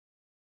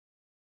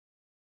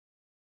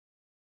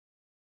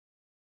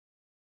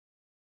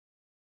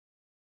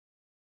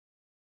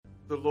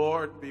The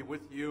Lord be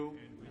with you.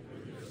 And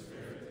with your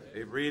spirit.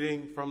 A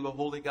reading from the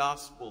Holy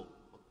Gospel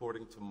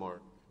according to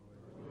Mark.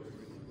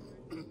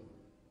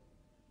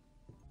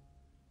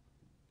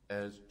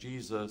 As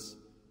Jesus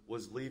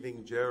was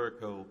leaving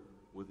Jericho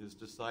with his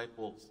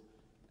disciples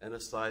and a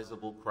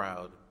sizable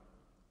crowd,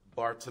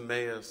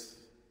 Bartimaeus,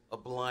 a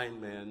blind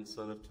man,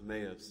 son of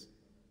Timaeus,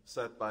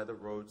 sat by the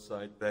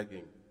roadside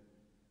begging.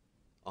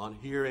 On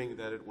hearing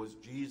that it was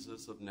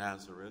Jesus of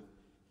Nazareth,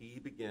 he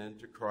began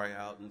to cry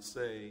out and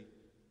say,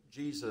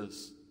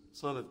 "Jesus,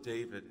 Son of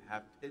David,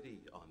 have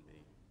pity on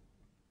me."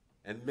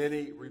 And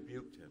many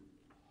rebuked him,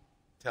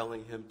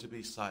 telling him to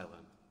be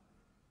silent.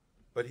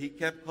 But he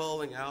kept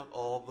calling out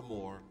all the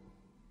more,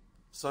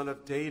 "Son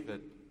of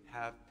David,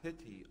 have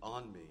pity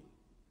on me."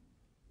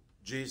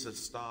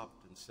 Jesus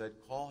stopped and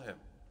said, "Call him."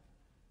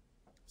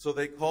 So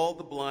they called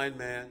the blind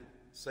man,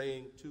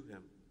 saying to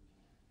him,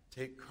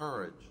 "Take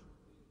courage,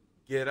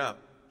 get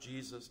up,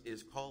 Jesus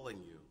is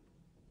calling you."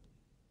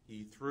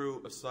 He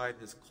threw aside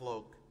his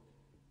cloak,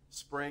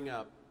 sprang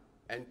up,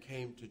 and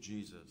came to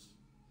Jesus.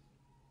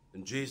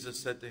 And Jesus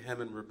said to him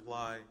in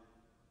reply,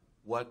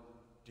 "What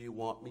do you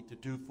want me to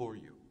do for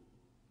you?"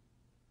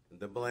 And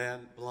the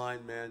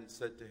blind man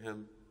said to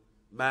him,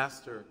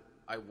 "Master,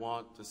 I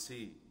want to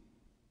see."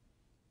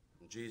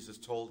 And Jesus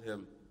told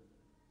him,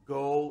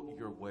 "Go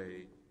your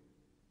way,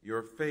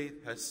 your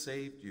faith has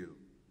saved you."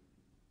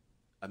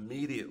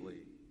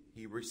 Immediately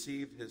he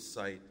received his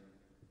sight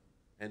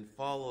and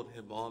followed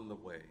him on the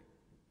way.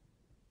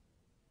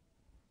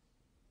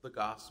 The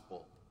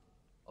Gospel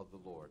of the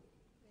Lord.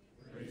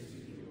 Praise to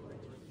you, Lord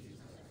Jesus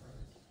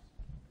Christ.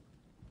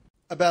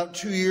 About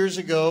 2 years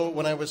ago,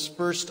 when I was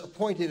first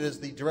appointed as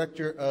the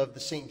director of the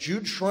St.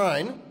 Jude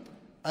Shrine,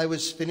 I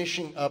was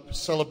finishing up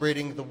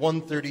celebrating the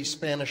 1:30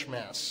 Spanish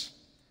Mass.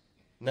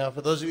 Now,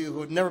 for those of you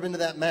who have never been to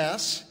that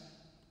Mass,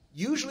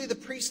 usually the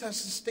priest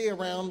has to stay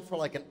around for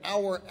like an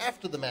hour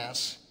after the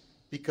Mass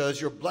because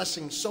you're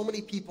blessing so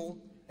many people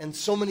and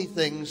so many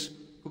things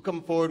who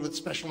come forward with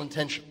special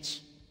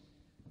intentions.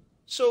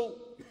 So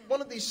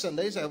one of these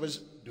Sundays I was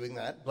doing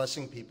that,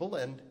 blessing people,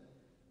 and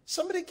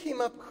somebody came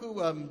up who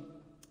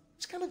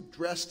was kind of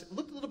dressed,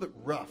 looked a little bit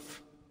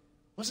rough.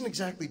 Wasn't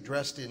exactly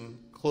dressed in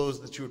clothes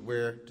that you would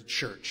wear to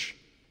church.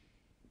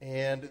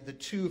 And the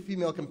two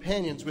female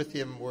companions with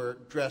him were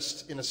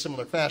dressed in a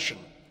similar fashion.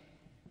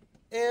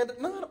 And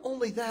not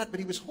only that,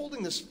 but he was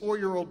holding this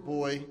 4-year-old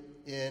boy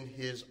in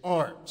his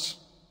arms.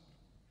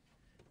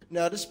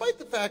 Now, despite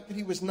the fact that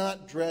he was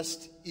not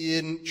dressed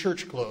in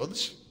church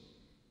clothes,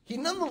 he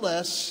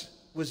nonetheless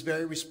was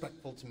very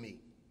respectful to me.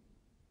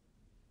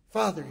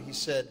 "Father," he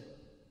said,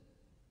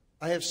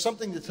 "I have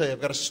something to tell you.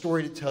 I've got a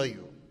story to tell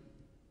you.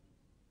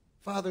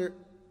 Father,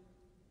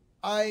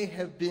 I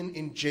have been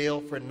in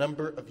jail for a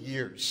number of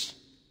years,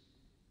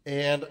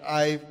 and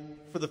I,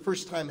 for the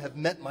first time, have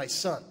met my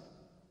son,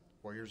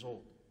 4 years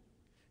old.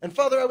 And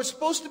Father, I was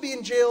supposed to be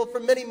in jail for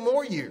many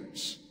more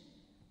years,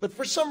 but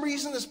for some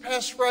reason this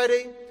past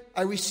Friday,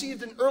 I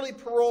received an early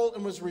parole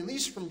and was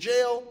released from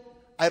jail.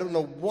 I don't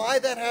know why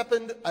that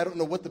happened. I don't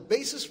know what the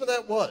basis for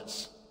that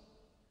was.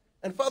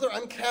 And Father,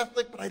 I'm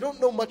Catholic, but I don't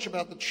know much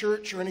about the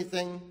church or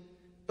anything,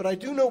 but I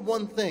do know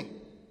one thing.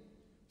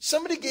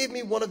 Somebody gave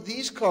me one of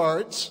these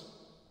cards,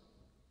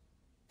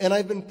 and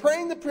I've been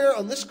praying the prayer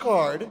on this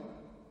card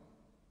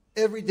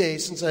every day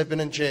since I've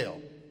been in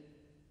jail.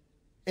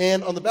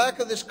 And on the back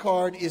of this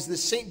card is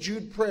this St.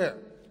 Jude prayer,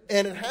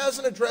 and it has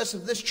an address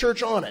of this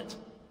church on it.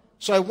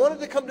 So I wanted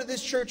to come to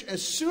this church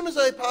as soon as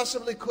I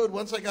possibly could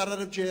once I got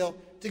out of jail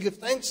to give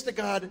thanks to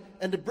God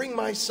and to bring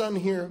my son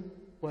here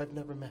who I've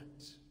never met."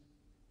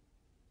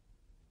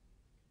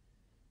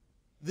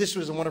 This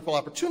was a wonderful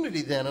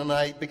opportunity then, and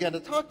I began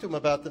to talk to him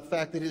about the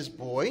fact that his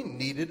boy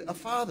needed a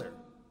father.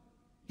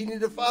 He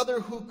needed a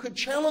father who could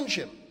challenge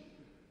him,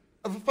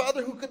 of a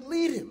father who could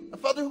lead him, a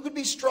father who could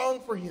be strong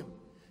for him,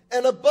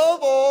 and above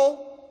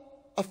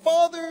all, a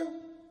father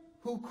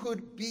who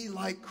could be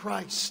like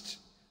Christ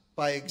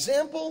by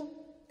example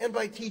and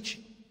by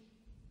teaching,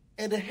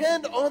 and to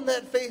hand on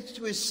that faith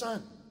to his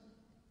son,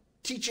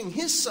 teaching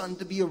his son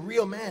to be a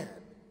real man,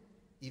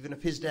 even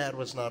if his dad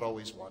was not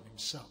always one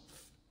himself.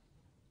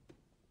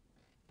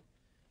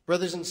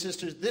 Brothers and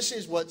sisters, this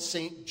is what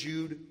St.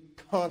 Jude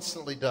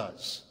constantly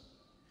does.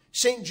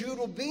 St. Jude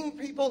will bring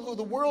people who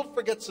the world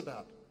forgets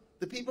about,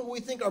 the people who we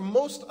think are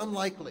most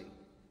unlikely,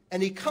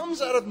 and he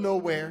comes out of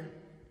nowhere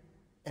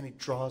and he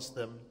draws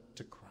them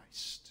to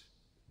Christ.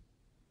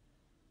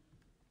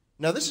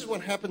 Now, this is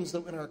what happens,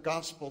 though, in our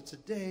gospel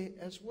today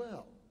as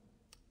well.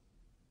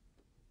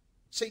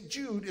 St.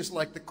 Jude is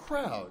like the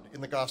crowd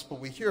in the gospel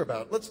we hear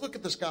about. Let's look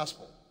at this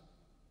gospel.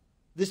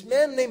 This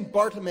man named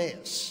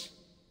Bartimaeus,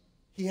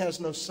 he has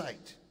no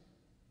sight.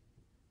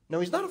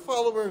 Now, he's not a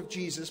follower of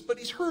Jesus, but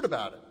he's heard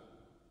about him.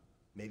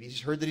 Maybe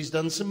he's heard that he's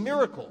done some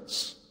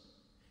miracles.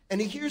 And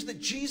he hears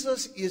that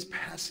Jesus is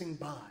passing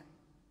by.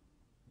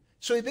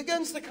 So he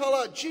begins to call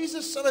out,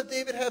 "Jesus, Son of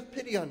David, have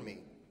pity on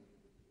me."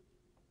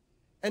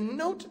 And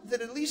note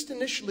that at least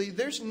initially,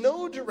 there's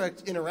no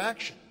direct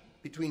interaction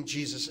between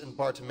Jesus and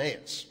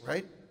Bartimaeus,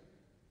 right?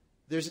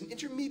 There's an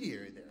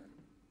intermediary there,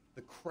 the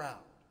the crowd.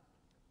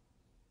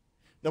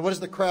 Now, what does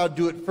the crowd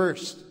do at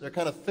first? They're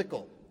kind of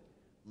fickle.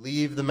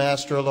 Leave the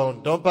master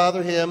alone. Don't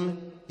bother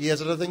him. He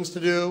has other things to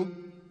do.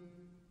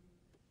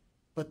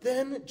 But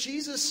then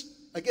Jesus,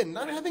 again,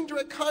 not having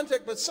direct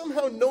contact, but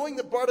somehow knowing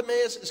that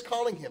Bartimaeus is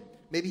calling him.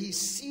 Maybe he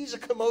sees a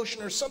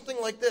commotion or something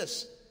like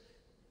this.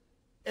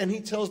 And he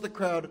tells the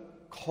crowd,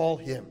 call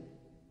him.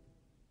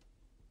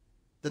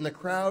 Then the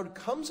crowd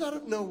comes out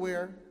of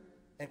nowhere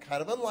and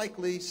kind of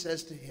unlikely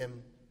says to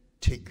him,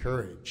 take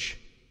courage.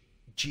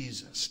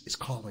 Jesus is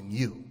calling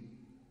you.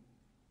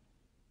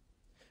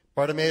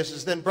 Bartimaeus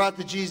is then brought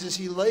to Jesus.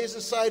 He lays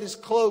aside his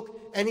cloak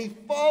and he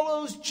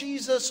follows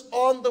Jesus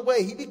on the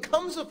way. He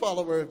becomes a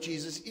follower of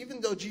Jesus, even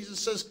though Jesus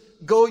says,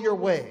 go your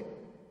way.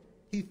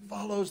 He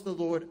follows the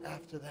Lord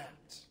after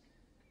that.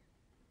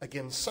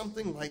 Again,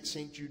 something like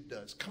St. Jude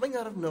does, coming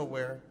out of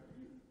nowhere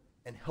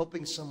and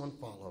helping someone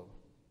follow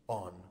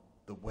on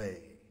the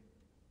way.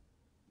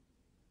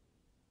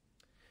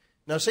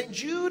 Now, St.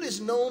 Jude is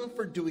known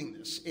for doing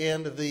this,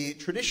 and the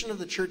tradition of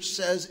the church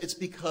says it's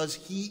because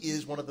he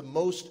is one of the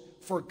most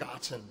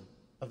forgotten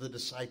of the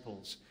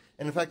disciples.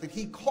 And in fact, that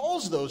he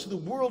calls those who the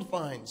world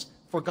finds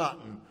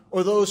forgotten,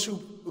 or those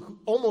who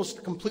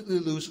almost completely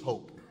lose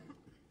hope.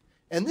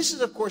 And this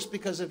is, of course,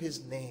 because of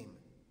his name.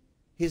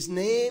 His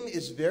name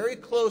is very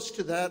close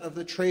to that of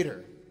the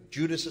traitor,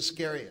 Judas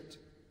Iscariot.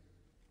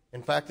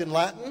 In fact, in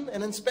Latin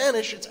and in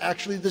Spanish, it's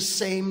actually the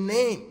same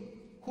name,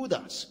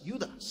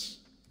 Judas.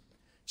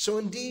 So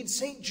indeed,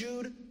 St.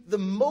 Jude, the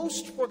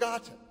most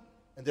forgotten,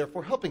 and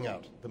therefore helping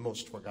out the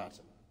most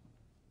forgotten.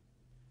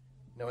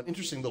 Now, an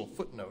interesting little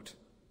footnote.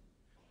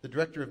 The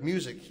director of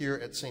music here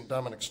at St.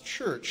 Dominic's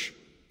Church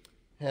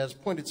has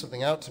pointed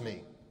something out to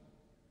me.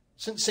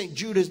 Since St.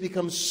 Jude has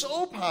become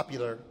so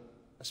popular,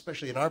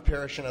 especially in our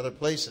parish and other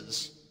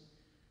places,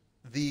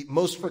 the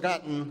most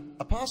forgotten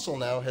apostle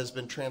now has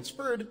been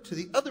transferred to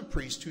the other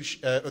priest,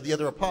 or the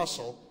other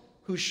apostle,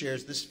 who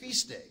shares this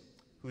feast day,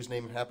 whose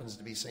name happens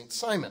to be St.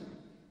 Simon.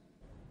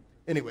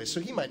 Anyway, so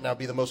he might now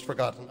be the most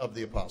forgotten of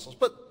the apostles,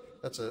 but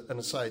that's an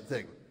aside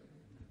thing.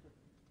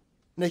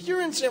 Now,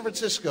 here in San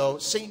Francisco,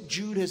 St.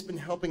 Jude has been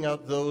helping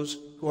out those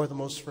who are the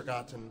most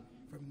forgotten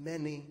for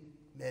many,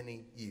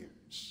 many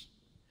years.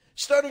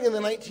 Starting in the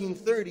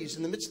 1930s,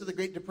 in the midst of the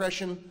Great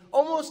Depression,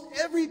 almost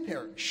every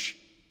parish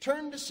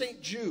turned to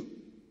St. Jude,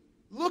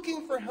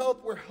 looking for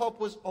help where help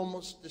was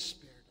almost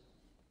despaired of.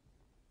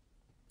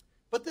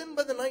 But then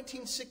by the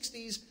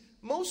 1960s,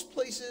 most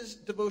places'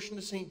 devotion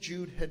to St.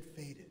 Jude had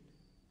faded.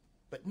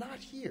 But not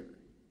here.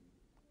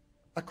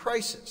 A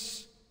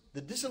crisis,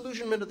 the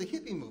disillusionment of the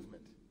hippie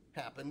movement,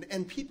 happened,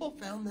 and people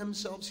found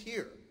themselves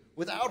here,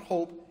 without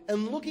hope,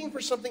 and looking for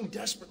something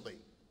desperately.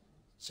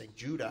 St.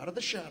 Jude out of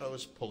the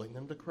shadows, pulling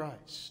them to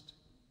Christ.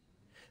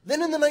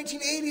 Then in the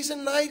 1980s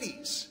and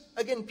 90s,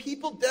 again,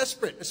 people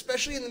desperate,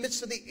 especially in the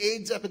midst of the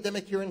AIDS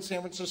epidemic here in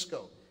San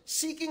Francisco,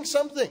 seeking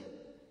something.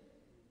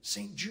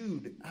 St.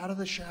 Jude out of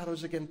the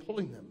shadows again,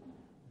 pulling them,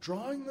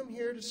 drawing them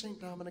here to St.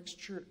 Dominic's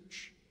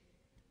Church.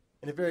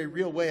 In a very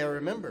real way, I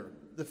remember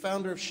the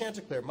founder of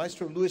Chanticleer,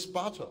 Maestro Luis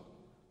Bato,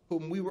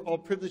 whom we were all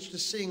privileged to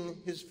sing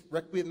his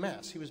Requiem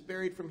Mass. He was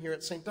buried from here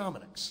at St.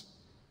 Dominic's.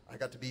 I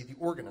got to be the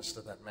organist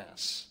of that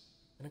Mass.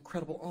 An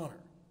incredible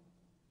honor.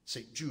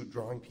 St. Jude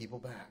drawing people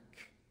back.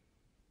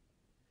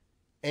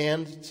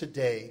 And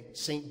today,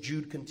 St.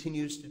 Jude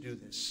continues to do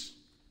this.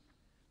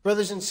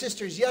 Brothers and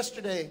sisters,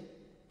 yesterday,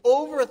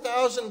 over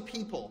 1,000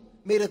 people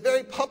made a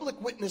very public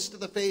witness to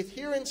the faith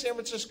here in San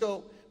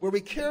Francisco, where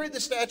we carried the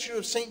statue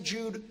of St.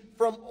 Jude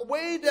from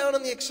way down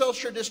in the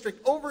Excelsior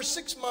District, over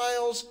 6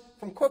 miles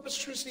from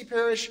Corpus Christi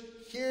Parish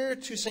here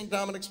to St.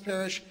 Dominic's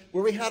Parish,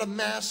 where we had a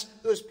Mass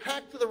that was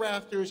packed to the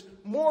rafters,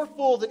 more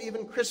full than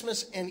even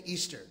Christmas and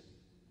Easter.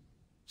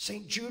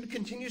 St. Jude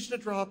continues to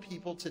draw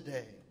people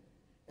today.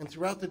 And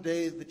throughout the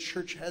day, the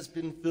church has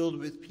been filled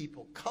with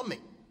people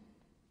coming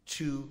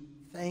to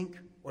thank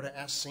or to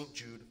ask St.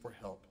 Jude for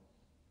help.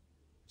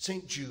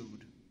 St.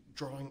 Jude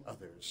drawing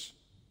others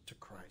to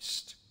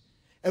Christ.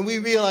 And we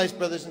realize,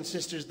 brothers and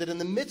sisters, that in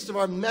the midst of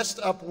our messed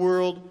up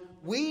world,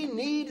 we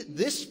need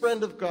this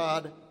friend of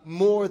God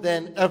more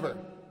than ever.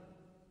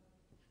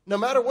 No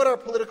matter what our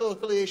political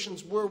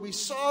affiliations were, we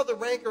saw the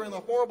rancor and the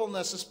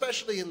horribleness,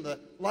 especially in the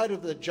light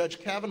of the Judge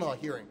Kavanaugh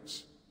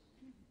hearings.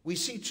 We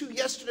see, too,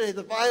 yesterday,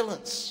 the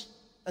violence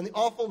and the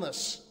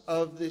awfulness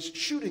of the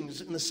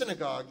shootings in the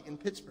synagogue in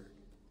Pittsburgh.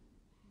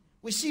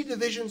 We see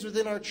divisions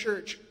within our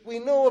church. We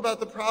know about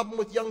the problem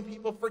with young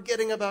people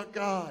forgetting about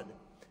God.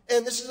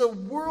 And this is a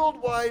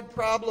worldwide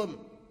problem.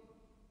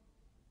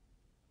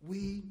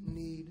 We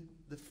need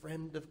the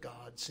friend of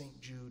God,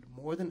 St. Jude,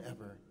 more than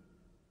ever,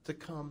 to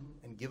come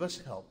and give us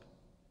help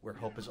where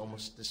hope is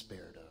almost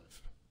despaired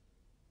of.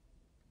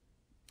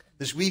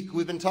 This week,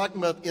 we've been talking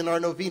about in our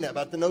novena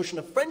about the notion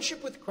of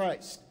friendship with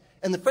Christ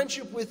and the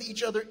friendship with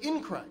each other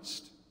in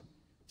Christ.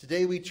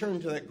 Today, we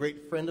turn to that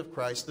great friend of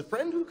Christ, the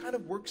friend who kind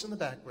of works in the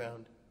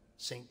background,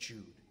 St.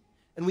 Jude.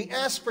 And we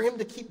ask for him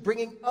to keep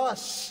bringing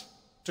us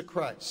to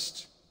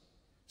Christ.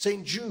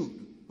 St.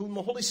 Jude, whom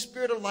the Holy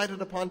Spirit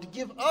alighted upon to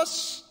give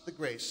us the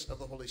grace of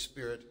the Holy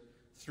Spirit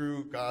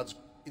through God's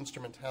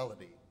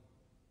instrumentality.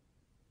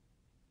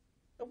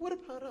 And what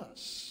about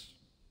us?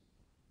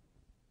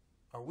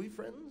 Are we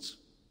friends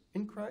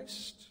in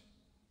Christ?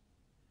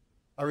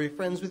 Are we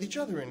friends with each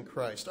other in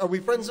Christ? Are we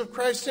friends of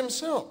Christ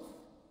himself?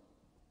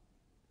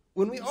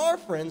 When we are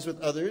friends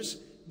with others,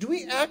 do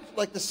we act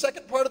like the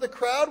second part of the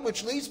crowd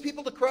which leads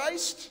people to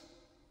Christ?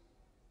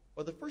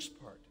 Or the first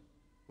part,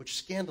 which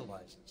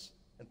scandalizes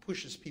and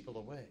pushes people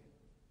away?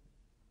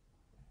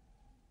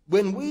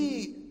 When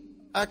we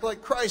act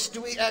like Christ,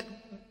 do we act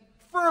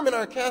firm in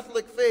our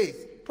Catholic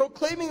faith,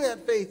 proclaiming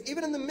that faith,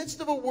 even in the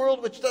midst of a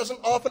world which doesn't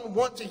often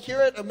want to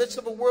hear it, amidst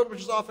of a world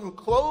which is often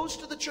closed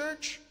to the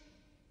church?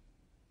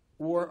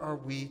 Or are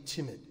we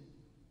timid?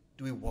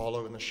 Do we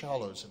wallow in the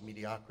shallows of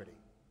mediocrity?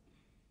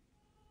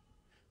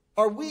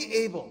 Are we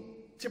able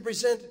to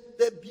present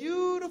that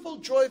beautiful,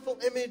 joyful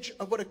image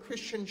of what a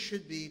Christian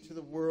should be to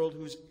the world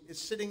who is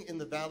sitting in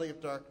the valley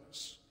of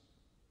darkness?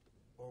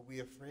 Or are we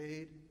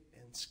afraid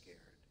and scared?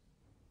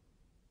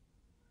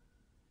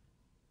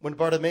 When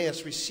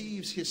Bartimaeus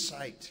receives his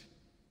sight,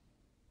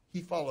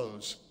 he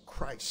follows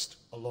Christ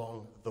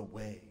along the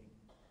way.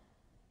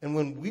 And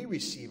when we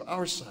receive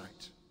our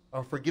sight,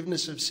 our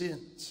forgiveness of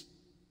sins,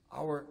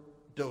 our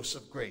dose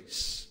of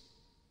grace,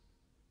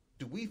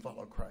 do we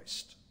follow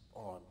Christ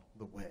on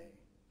the way?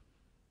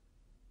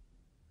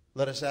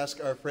 Let us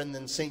ask our friend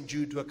then St.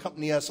 Jude to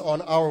accompany us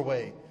on our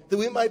way, that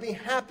we might be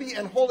happy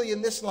and holy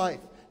in this life,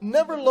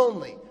 never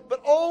lonely,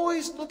 but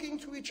always looking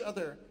to each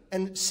other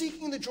and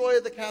seeking the joy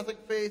of the Catholic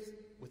faith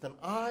with an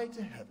eye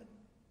to heaven,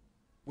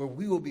 where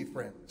we will be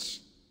friends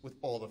with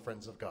all the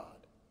friends of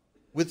God,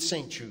 with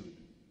St. Jude,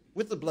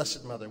 with the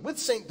Blessed Mother, with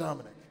St.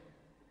 Dominic,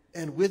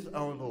 and with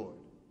our Lord,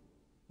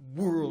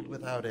 world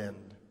without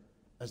end,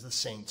 as the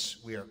saints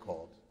we are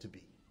called to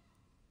be.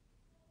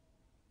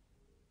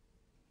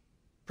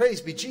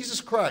 Praise be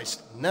Jesus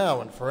Christ,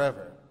 now and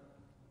forever.